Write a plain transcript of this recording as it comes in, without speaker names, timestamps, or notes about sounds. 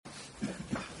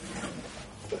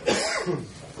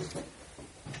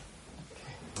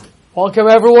Welcome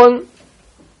everyone.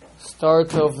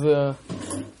 Start of the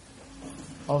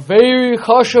very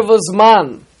chashuv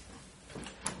zman.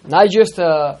 Not just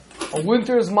a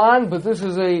winter zman, but this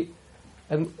is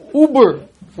an uber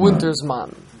winter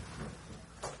zman.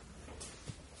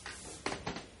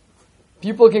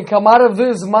 People can come out of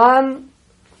this zman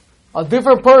a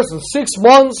different person. 6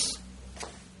 months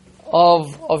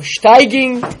of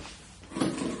steiging.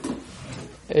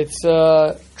 It's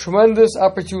a tremendous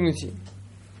opportunity.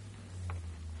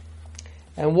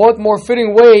 And what more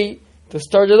fitting way to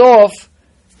start it off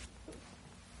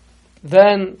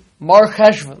than Mar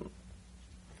Cheshvan?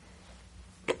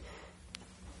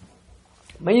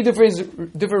 Many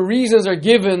different reasons are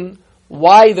given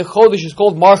why the Chodesh is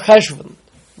called Mar Cheshvan.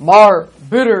 Mar,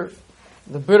 bitter,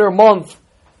 the bitter month.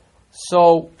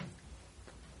 So,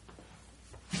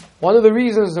 one of the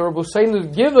reasons the Rabbi Hussein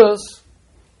would give us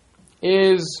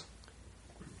is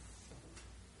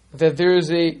that there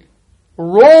is a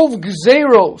rov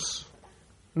gzeros,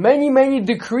 many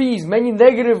decrees, many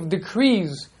negative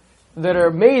decrees that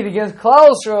are made against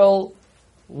Klal Yisrael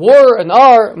were and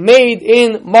are made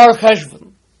in Mar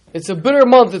Cheshvan. It's a bitter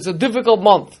month, it's a difficult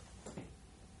month.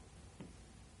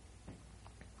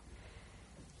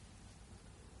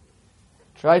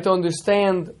 Try to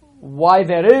understand why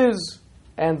that is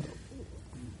and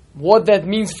what that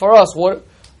means for us.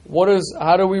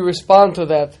 How do we respond to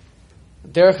that?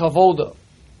 Derech Avoda.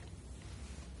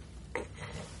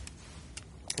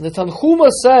 The Tanchuma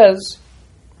says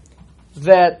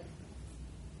that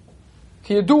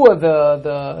Kiyadua,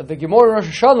 the Gemara in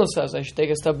Rosh Hashanah says, I should take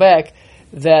a step back,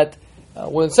 that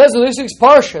when it says in this week's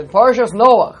Parsha, Parshas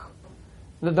Noach,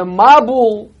 that the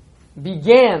Mabul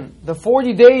began, the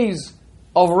 40 days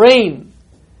of rain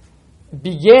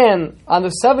began on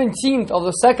the 17th of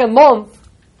the second month.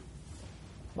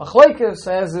 Machlekes,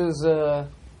 as is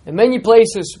in many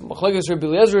places, Machlekes Rabbi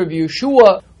Eliezer, Rabbi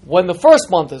Yeshua, when the first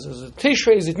month is it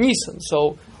Tishrei, is it Nisan?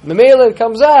 So, Memele it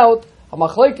comes out, a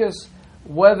Machlekes,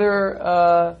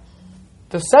 whether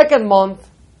the second month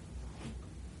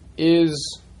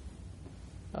is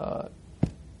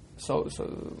so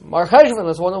Mar Cheshvan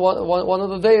is one of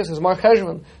the days is Mar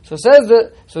Cheshvan. So it says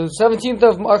that the 17th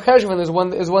of Mar Cheshvan is when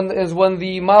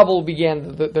the Mabul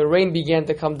began, the rain began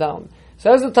to come down. It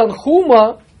says the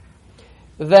Tanchuma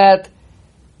that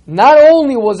not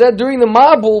only was that during the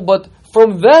Mabul, but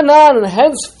from then on and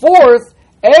henceforth,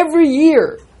 every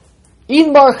year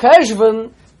in Mar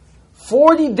Cheshvan,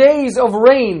 40 days of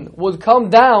rain would come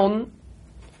down.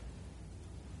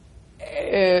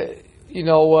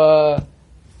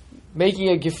 Making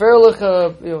a geferlich,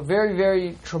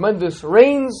 very tremendous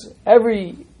rains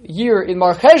every year in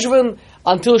Mar Cheshvan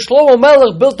until Shlomo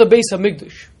Melech built the Beis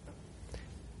Hamikdash.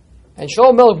 And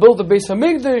Shlomo Melech built the Beis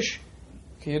Hamikdash.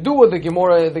 Can you do with the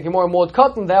Gemara Mod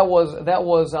Katan? That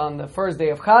was on the first day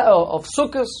of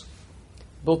Sukkot.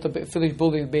 Finished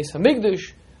building the Beis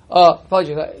Hamikdash.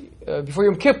 Before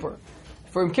Yom Kippur.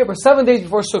 7 days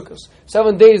before Sukkot.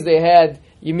 7 days they had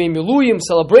Yemei Miluyim,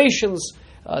 celebrations.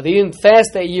 They didn't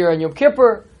fast that year on Yom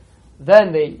Kippur.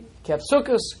 Then they kept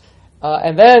Sukkot.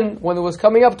 And then when it was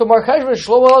coming up to Mar Cheshvan,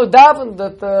 Shlomo davened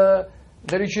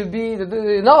that it should be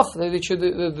enough,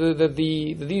 that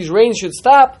these rains should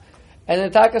stop, and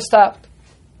the Taka stopped.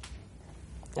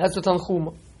 That's the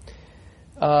Tanchuma.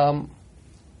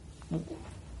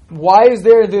 Why is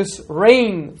there this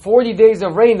rain, 40 days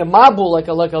of rain, a Mabul, like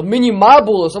a mini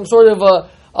Mabul, or some sort of a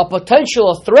potential,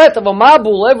 a threat of a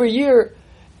Mabul every year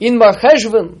in Mar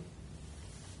Cheshvan?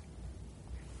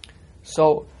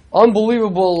 So,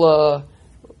 unbelievable,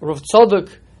 Rav Tzadok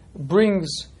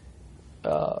brings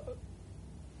B'Shem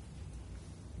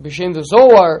the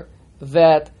Zohar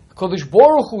that Kodesh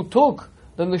Baruch Hu took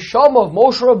the neshama of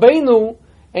Moshe Rabbeinu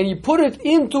and he put it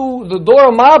into the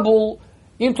Dor Mabul,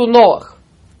 into Noach.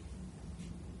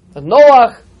 That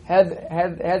Noach had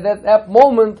at that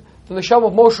moment the neshama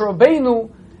of Moshe Rabbeinu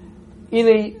in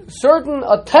a certain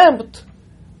attempt,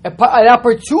 an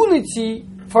opportunity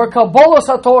for Kabbalah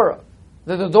Satorah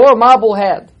that the Dor Mabul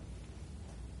had.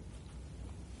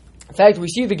 In fact, we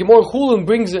see the Gemara Chulin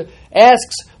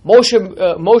asks Moshe in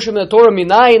the Torah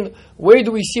Minayin, where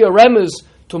do we see a remez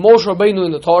to Moshe Rabbeinu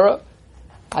in the Torah?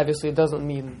 Obviously, it doesn't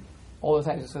mean all the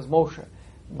time it says Moshe,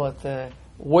 but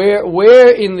where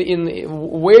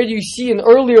do you see an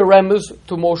earlier remez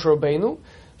to Moshe Rabbeinu?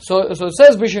 So it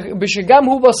says B'Shegam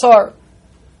Hu Basar,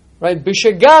 right?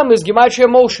 B'Shegam is Gematria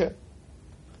Moshe,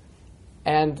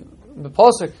 and the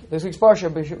pasuk this week's parsha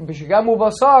B'Shegam Hu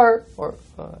Basar, or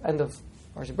end of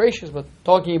Parsha Bereishis, but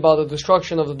talking about the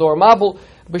destruction of the Dor Mabul,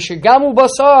 B'Shegam Hu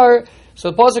Basar.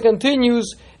 So the pasuk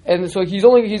continues and so he's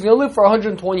going to live for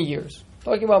 120 years.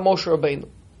 Talking about Moshe Rabbeinu,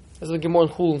 as the Gemara in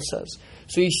Chulin says.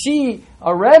 So you see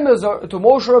a remez to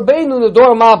Moshe Rabbeinu in the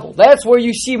Dor Mabul. That's where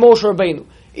you see Moshe Rabbeinu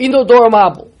in the Dor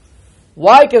Mabul.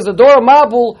 Why? Because the Dor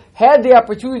Mabul had the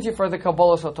opportunity for the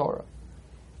Kabbalah Satorah,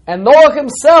 and Noach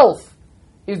himself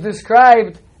is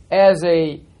described as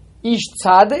a Ish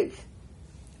Tzaddik,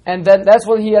 and then that's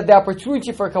when he had the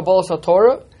opportunity for Kabbalah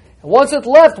Satorah. And once it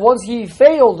left, once he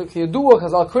failed,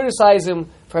 Chazal criticized him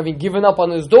for having given up on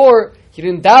his door. He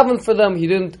didn't daven for them. He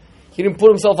didn't put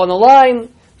himself on the line.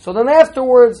 So then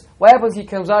afterwards, what happens? He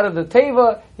comes out of the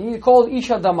teva. He's called Ish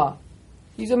Adama.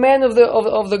 He's a man of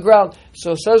the ground.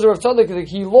 So says Rav Tzadok,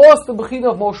 he lost the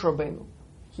bechina of Moshe Rabbeinu.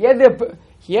 He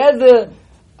had the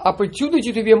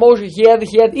opportunity to be a Moshe. He had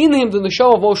in him the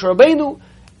neshama of Moshe Rabbeinu,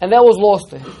 and that was lost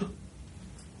to him.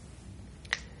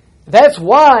 That's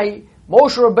why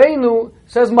Moshe Rabbeinu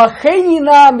says, Macheni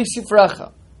na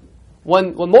misifracha.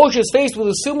 When Moshe is faced with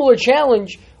a similar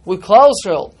challenge with Klal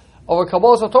Yisrael over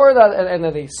Kabbalah Satorah, and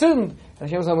they sinned, and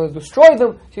Hashem is going to destroy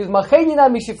them, he says, Macheni na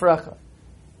misifracha.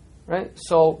 Right?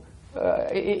 So,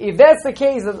 if that's the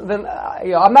case, then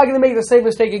I'm not going to make the same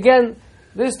mistake again.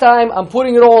 This time, I'm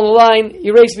putting it all on the line.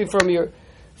 Erase me from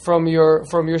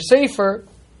your sefer.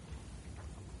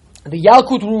 The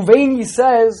Yalkut Ruvaini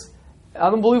says,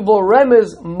 unbelievable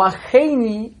remez,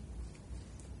 Macheni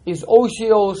is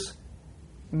Osios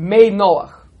Mei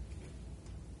Noach.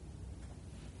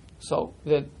 So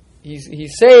that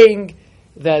he's saying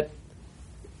that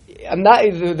I'm not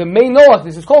the Mei Noach.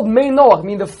 This is called Mei Noach. I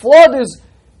mean, the flood is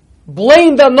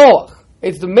blamed on Noach.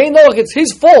 It's the Mei Noach. It's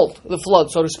his fault, the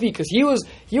flood, so to speak, because he was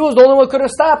the only one who could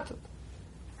have stopped it.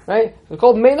 Right? It's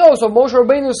called Mei Noach. So Moshe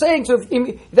Rabbeinu is saying, so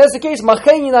if that's the case,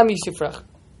 Macheni na misifrach.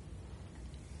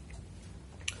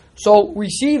 So we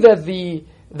see that the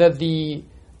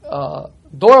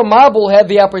Dor Mabul had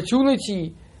the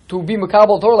opportunity to be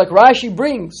Makabal Torah, like Rashi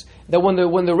brings that when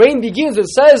the rain begins, it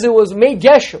says it was made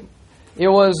Geshem. It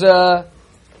was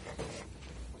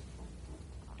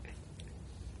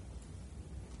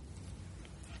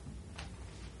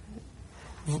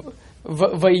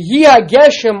Vayhi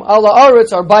Geshem ala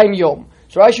Aretz Arbaim Yom.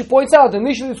 So Rashi points out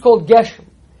initially it's called Geshem.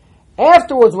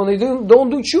 Afterwards, when they don't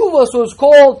do tshuva, so it's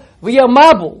called Vayhi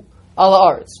Mabul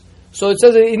ala Aretz. So it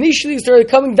says that initially it started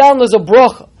coming down as a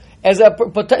bracha,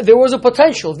 there was a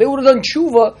potential. If they would have done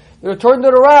tshuva, they would have turned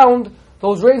it around,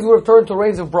 those rains would have turned to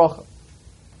rains of bracha.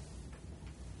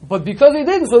 But because they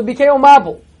didn't, so it became a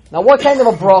mabul. Now what kind of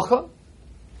a bracha?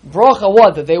 Bracha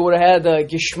what? That they would have had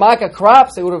gishmaka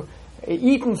crops, they would have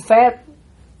eaten fat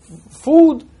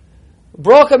food.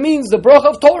 Bracha means the bracha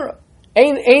of Torah.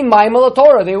 Ein ma'im ala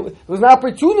Torah. There was an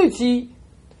opportunity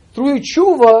through the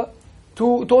tshuva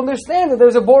to understand that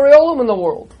there's a Borei Olam in the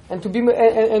world, and to be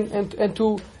and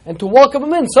to welcome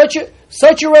him in. Such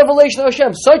a revelation of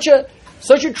Hashem,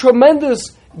 such a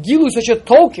tremendous gilu, such a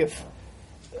tokif.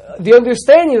 The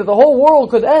understanding that the whole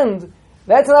world could end.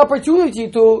 That's an opportunity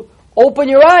to open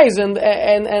your eyes and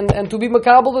to be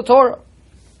makabel the Torah.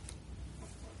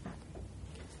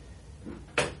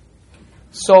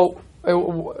 So,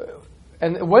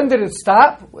 and when did it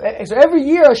stop? So every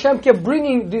year Hashem kept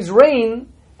bringing this rain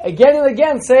again and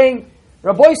again, saying,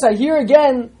 Rabbi Isa, here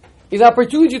again is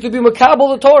opportunity to be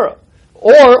makabel the Torah.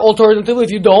 Or alternatively,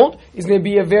 if you don't, it's going to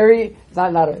be a very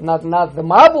not the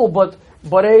mabul, but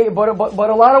a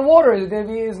lot of water. It's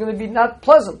going to be not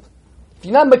pleasant. If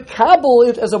you're not makabel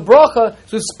it as a bracha,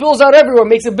 so it spills out everywhere,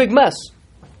 makes a big mess.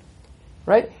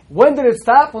 Right? When did it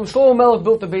stop? When Shlomo Melech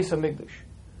built the Beis HaMikdash.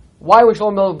 Why was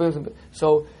Shlomo Melech built the Beis HaMikdash?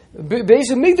 So Beis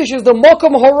HaMikdash is the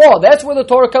Mokom Hara. That's where the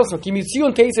Torah comes from. Ki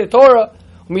mitzion teisei Torah,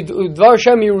 Dvar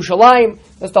Hashem Yerushalayim.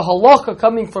 That's the halacha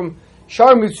coming from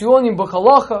Shar Mitzionim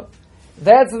B'Halacha.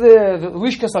 That's the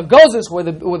Lishkas HaGozis, where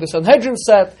the Sanhedrin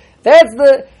sat. That's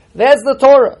the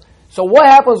Torah. So what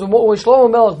happens when Shlomo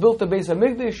Melech built the Beis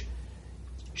HaMikdash?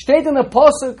 State in the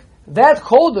pasuk that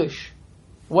Chodesh,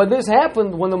 when this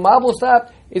happened, when the Mabul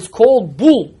stopped, it's called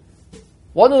Bul.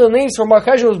 One of the names for Mar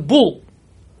Cheshvan was Bul.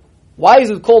 Why is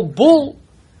it called Bul?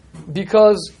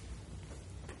 Because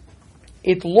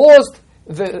it lost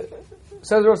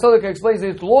says Rav Tzadok explains that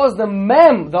it lost the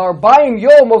mem, the Arbaim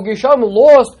Yom of Gesham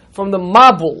lost from the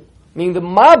Mabul. Meaning the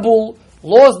Mabul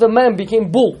lost the mem, became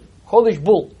Bul. Chodesh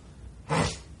Bul.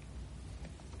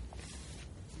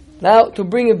 Now, to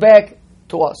bring it back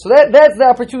to us. So that's the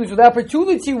opportunity. So the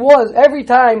opportunity was, every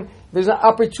time there's an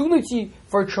opportunity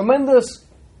for a tremendous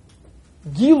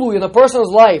gilu in a person's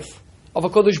life of a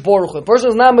Kodesh Baruch Hu. A person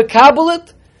is not makabel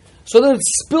it, so then it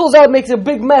spills out, makes a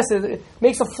big mess, it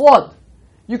makes a flood.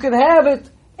 You can have it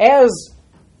as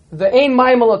the Ein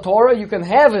Ma'im ala Torah, you can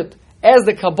have it as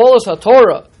the Kabbalah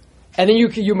HaTorah, and then you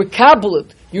makabel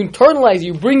it, you internalize it,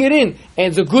 you bring it in, and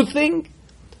it's a good thing.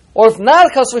 Or if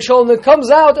not, chas v'sholom, it comes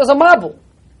out as a mabul,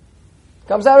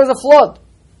 comes out as a flood.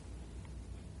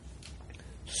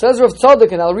 Says Rav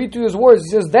Tzadok, and I'll read to you his words.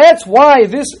 He says that's why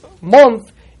this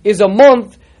month is a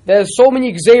month that has so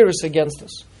many gzeiros against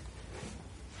us.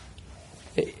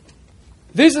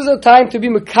 This is a time to be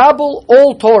makabel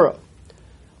all Torah.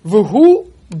 V'hu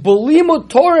b'limud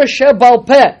Torah shebal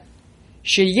peh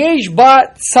sheyesh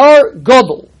ba tsar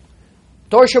gadol.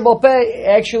 Torah shebal peh,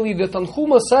 actually the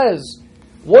Tanchuma says,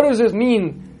 what does it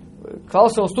mean?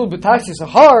 Klausel stood b'taxis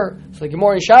ahar. So the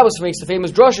Gemara in Shabbos makes the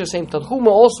famous drasha, same Tanchuma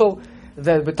also,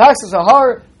 that b'taxis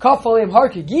ahar kaf aleim har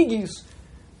kegigis.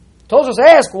 Tosos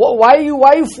ask, why are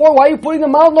you putting the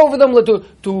mountain over them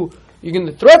to you're going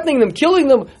to threatening them, killing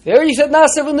them? They already said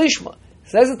Nasev and Nishma.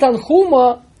 Says the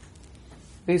Tanchuma,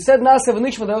 they said Nasev and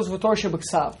Nishma, that was for Torah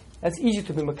Shebeksav. That's easy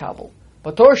to be makabel.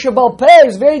 But Torah Shebal Peh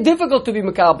is very difficult to be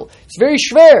makabel. It's very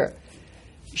schwer.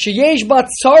 Sheyesh bat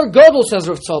tsar gadol, says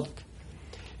Rav Tzadok.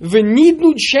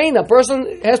 V'nidnud shein, a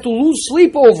person has to lose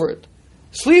sleep over it.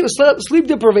 Sleep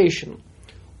deprivation.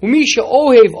 Umisha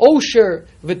ohev osher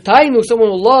v'tainu, someone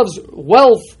who loves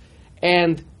wealth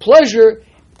and pleasure,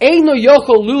 eino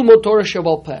yochol lilmod Torah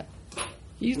shebal peh.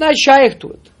 He's not shaykh to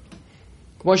it.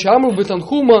 K'mo she'amru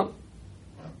b'tanchuma,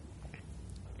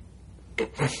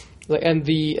 and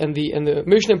the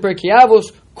Mishnah in Pirkei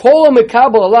Avos, kol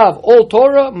ha'mekabel alav all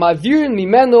Torah ma'avirin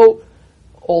mimeno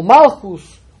all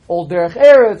malchus, all derech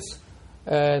eretz,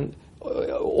 and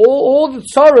all the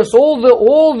tzaros,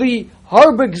 all the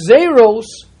harbek zeros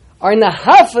are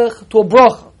nahafech to a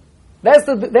bracha. That's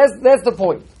the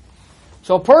point.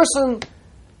 So a person,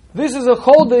 this is a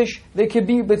chodesh that could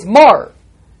be, it's mar.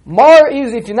 Mar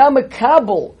is if you're not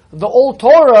mekabel the old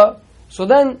Torah, so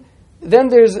then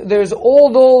there's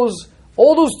all those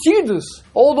tzidus,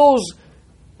 all those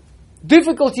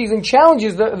difficulties and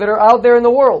challenges that are out there in the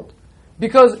world.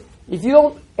 Because if you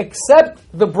don't accept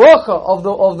the bracha of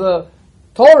the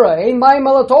Torah, ein mayim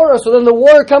ala Torah, so then the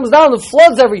water comes down and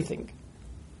floods everything.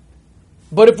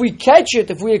 But if we catch it,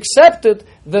 if we accept it,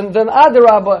 then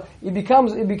adarabba, it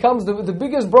becomes the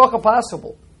biggest bracha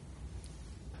possible.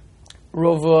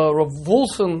 Rav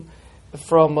Wolfson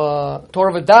from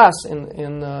Torah V'das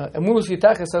in Emunus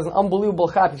Yitachas says an unbelievable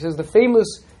chap. He says the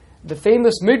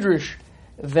famous midrash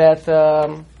that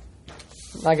I'm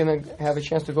not going to have a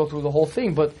chance to go through the whole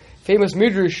thing, but famous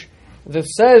midrash that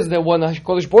says that when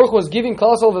Kodesh Baruch Hu was giving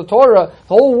Klal the Torah,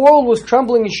 the whole world was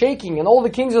trembling and shaking, and all the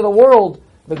kings of the world,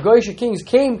 the Goyish kings,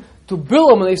 came to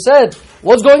Bilam and they said,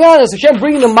 "What's going on? Is Hashem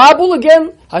bringing the Mabul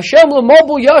again? Hashem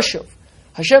l'mobul yashav."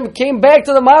 Hashem came back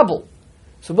to the Mabul.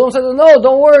 So Bilam said, "No,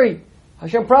 don't worry.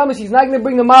 Hashem promised He's not going to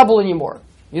bring the Mabul anymore."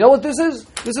 You know what this is?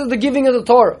 This is the giving of the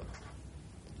Torah.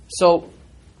 So,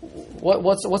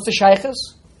 what's the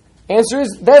shaykhus? Answer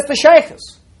is that's the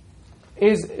shaykhus.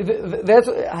 That's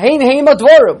hein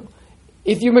advarim.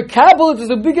 If you mekabel it, is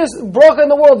the biggest bracha in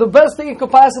the world, the best thing it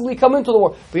could possibly come into the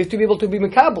world. But you have to be able to be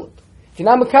mekabel it. If you're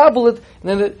not mekabel it,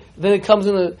 then it comes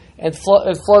in and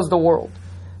floods the world.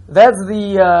 That's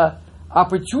the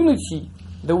opportunity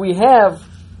that we have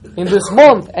in this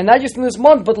month, and not just in this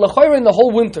month, but l'chayra in the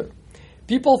whole winter.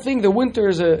 People think the winter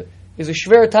is a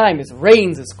schwer time. It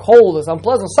rains, it's cold, it's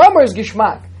unpleasant. Summer is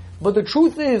gishmak. But the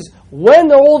truth is,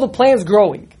 when are all the plants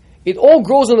growing? It all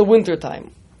grows in the winter time.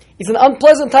 It's an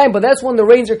unpleasant time, but that's when the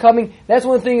rains are coming. That's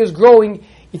when the thing is growing.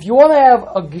 If you want to have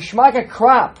a gishmaka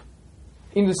crop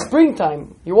in the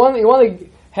springtime, you want to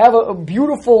have a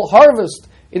beautiful harvest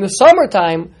in the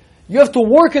summertime, you have to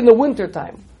work in the winter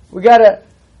time. We got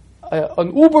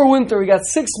an uber winter. We got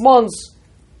 6 months.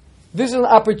 This is an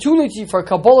opportunity for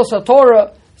Kabbalah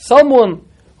Satorah, someone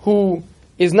who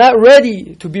is not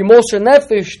ready to be Moser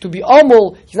Nefesh, to be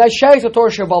Amul, he's not Shaykh to Torah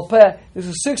Shebal Peh. This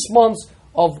is 6 months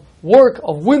of work,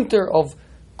 of winter, of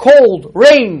cold,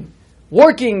 rain,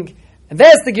 working, and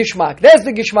that's the Gishmak. That's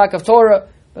the Gishmak of Torah.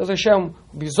 As Hashem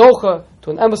be Zocha to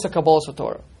an Emes Kabbalah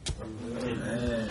Satorah.